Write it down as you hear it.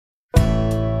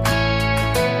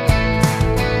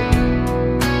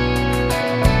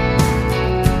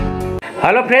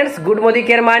Hello friends, good Modi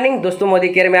care morning. दोस्तों, Modi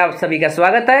care में आप सभी का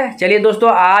स्वागत है। चलिए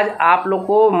दोस्तों, आज आप लोग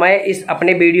को मैं इस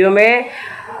अपने वीडियो में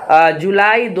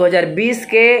जुलाई 2020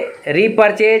 के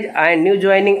repurchase and new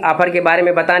joining offer के बारे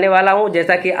में बताने वाला हूं।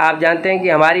 जैसा कि आप जानते हैं कि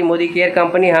हमारी मोदी केयर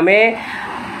कंपनी हमें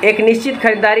एक निश्चित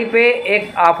खरीदारी पे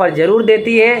एक ऑफ़र ज़रूर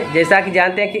देती है। जैसा कि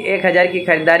जानते हैं कि 1000 की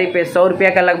खरीदारी पे 100 रुपये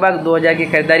का लगभग, 2000 की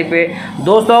खरीदारी पे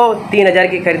 200, 3000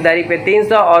 की खरीदारी पे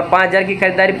 300 और 5000 की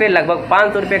खरीदारी पे लगभग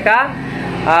 500 रुपये का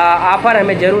ऑफ़र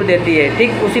हमें ज़रूर देती है।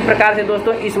 ठीक उसी प्रकार से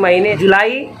दोस्तों, इस महीने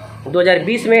जुलाई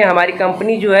 2020 में हमारी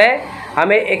कंपनी जो है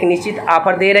हमें एक निश्चित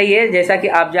ऑफ़र दे रही है। जैसा कि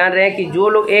आप जान रहे हैं कि जो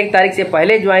लोग 1 तारीख से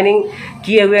पहले ज्वाइनिंग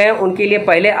किए हुए हैं उनके लिए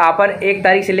पहले ऑफ़र 1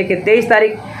 तारीख से लेकर 23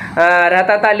 तारीख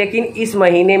रहता था, लेकिन इस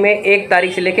महीने में 1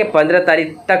 तारीख से लेकर 15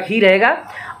 तारीख तक ही रहेगा।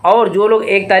 और जो लोग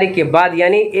 1 तारीख के बाद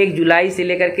यानी 1 जुलाई से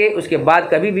लेकर के उसके बाद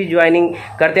कभी भी ज्वाइनिंग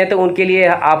करते हैं तो उनके लिए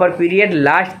ऑफ़र पीरियड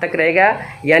लास्ट तक रहेगा,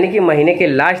 यानी कि महीने के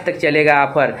लास्ट तक चलेगा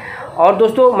ऑफ़र। और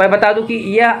दोस्तों, मैं बता दूं कि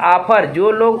यह ऑफ़र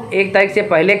जो लोग 1 तारीख से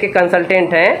पहले के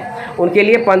कंसल्टेंट हैं उनके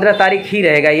लिए 15 तारीख ही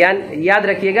रहेगा। याद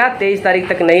रखिएगा, 23 तारीख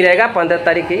तक नहीं रहेगा, 15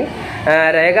 तारीख ही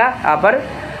रहेगा ऑफ़र।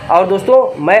 और दोस्तों,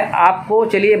 मैं आपको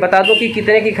चलिए बता दूं कि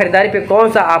कितने की खरीदारी पे कौन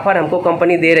सा ऑफ़र हमको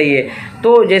कंपनी दे रही है।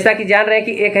 तो जैसा कि जान रहे हैं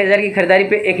कि 1000 की खरीदारी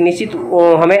पे एक निश्चित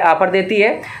हमें ऑफ़र देती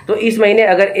है। तो इस महीने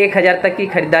अगर 1000 तक की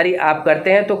खरीदारी आप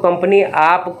करते हैं तो कंपनी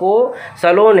आपको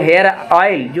सैलून हेयर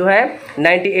ऑयल जो है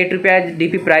 98 रुपया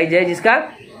डीपी प्राइस है, जिसका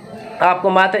आपको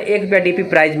मात्र 1 रुपया डीपी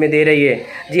प्राइस में दे रही है।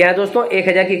 जी हाँ दोस्तों,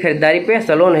 1000 की खरीदारी पे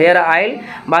सैलून हेयर ऑयल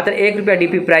मात्र 1 रुपया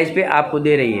डीपी प्राइस पे आपको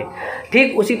दे रही है।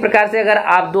 ठीक उसी प्रकार से अगर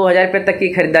आप 2000 रुपये तक की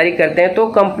खरीदारी करते हैं तो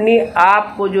कंपनी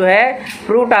आपको जो है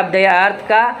फ्रूट ऑफ द अर्थ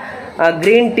का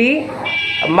ग्रीन टी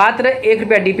मात्र 1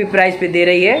 रुपया डीपी प्राइस पे दे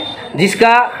रही है,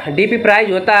 जिसका डीपी प्राइस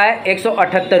होता है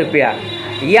 178 रुपया।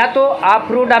 या तो आप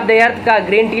फ्रूट ऑफ द अर्थ का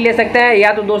ग्रीन टी ले सकते हैं,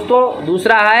 या तो दोस्तों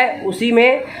दूसरा है उसी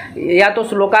में, या तो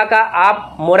श्लोका का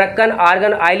आप मोरक्कन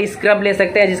आर्गन ऑयल स्क्रब ले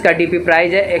सकते हैं, जिसका डीपी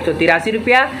प्राइस है 183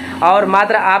 रुपया और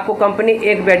मात्र आपको कंपनी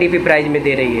 1 रुपया डीपी प्राइस में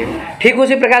दे रही है। ठीक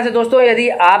उसी प्रकार से दोस्तों, यदि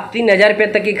आप 3000 रुपये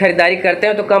तक की खरीदारी करते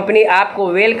हैं तो कंपनी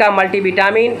आपको वेल का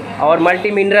मल्टीविटामिन और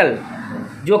मल्टी मिनरल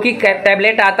जो कि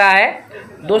टैबलेट आता है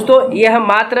दोस्तों, यह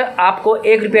मात्र आपको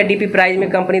 1 रुपया डीपी प्राइस में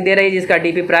कंपनी दे रही है, जिसका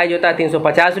डीपी प्राइस होता है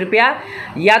 350 रुपया।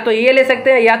 या तो ये ले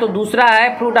सकते हैं, या तो दूसरा है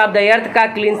फ्रूट ऑफ द अर्थ का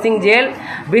cleansing jail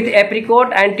with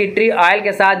apricot and tea tree oil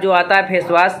के साथ जो आता है फेस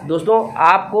वॉश, दोस्तों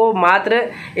आपको मात्र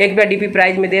 1 रुपया डीपी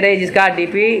प्राइस में दे रही है, जिसका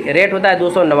डीपी रेट होता है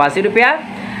 289 रुपया।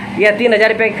 यह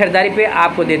 3000 रुपये की खरीदारी पे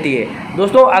आपको देती है।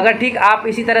 दोस्तों, अगर ठीक आप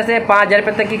इसी तरह से 5000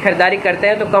 रुपये तक की खरीदारी करते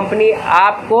हैं तो कंपनी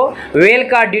आपको वेल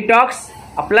का detox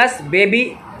plus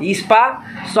baby spa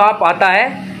shop आता है,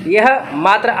 यह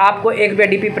मात्र आपको 1 रुपया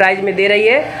डीपी प्राइस में दे रही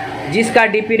है, जिसका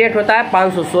डीपी रेट होता है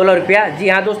 516 रुपया। जी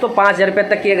हाँ दोस्तों, 5000 रुपये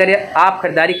तक की अगर आप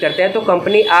खरीदारी करते हैं तो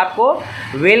कंपनी आपको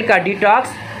वेल का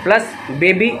detox plus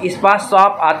baby spa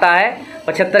shop आता है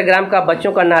 75 ग्राम का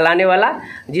बच्चों का नहलाने वाला,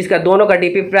 जिसका दोनों का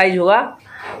डीपी प्राइस होगा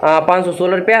 516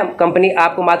 रुपया। कंपनी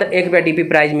आपको मात्र 1 रुपया डीपी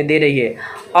प्राइस में दे रही है।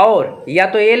 और या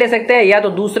तो ये ले सकते हैं, या तो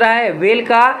दूसरा है वेल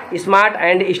का स्मार्ट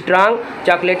एंड स्ट्रांग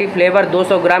चॉकलेटी फ्लेवर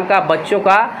 200 ग्राम का बच्चों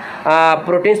का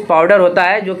प्रोटीन पाउडर होता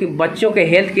है, जो कि बच्चों के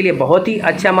हेल्थ के लिए बहुत ही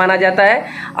अच्छा माना जाता है।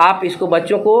 आप इसको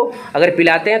बच्चों को अगर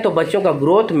पिलाते हैं तो बच्चों का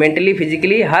ग्रोथ मेंटली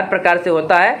फिजिकली हर प्रकार से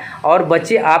होता है और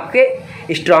बच्चे आपके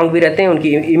स्ट्रांग भी रहते हैं, उनकी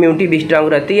इम्यूनिटी भी स्ट्रांग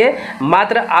रहती है।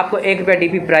 मात्र आपको 1 रुपया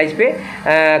डीपी प्राइस पे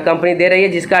कंपनी दे रही है,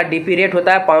 जिसका डीपी रेट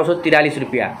होता है 543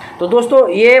 रुपया। तो दोस्तों,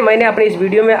 ये मैंने अपने इस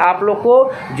वीडियो में आप लोग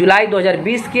को जुलाई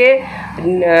 2020 के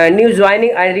new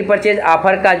joining and repurchase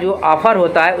offer का जो ऑफ़र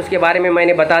होता है उसके बारे में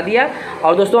मैंने बता दिया।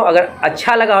 और दोस्तों, अगर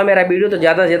अच्छा लगा हो मेरा वीडियो तो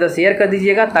ज़्यादा से ज़्यादा शेयर कर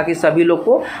दीजिएगा, ताकि सभी लोग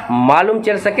को मालूम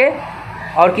चल सके।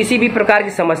 और किसी भी प्रकार की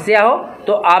समस्या हो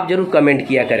तो आप ज़रूर कमेंट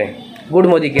किया करें। Good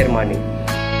Modi care morning.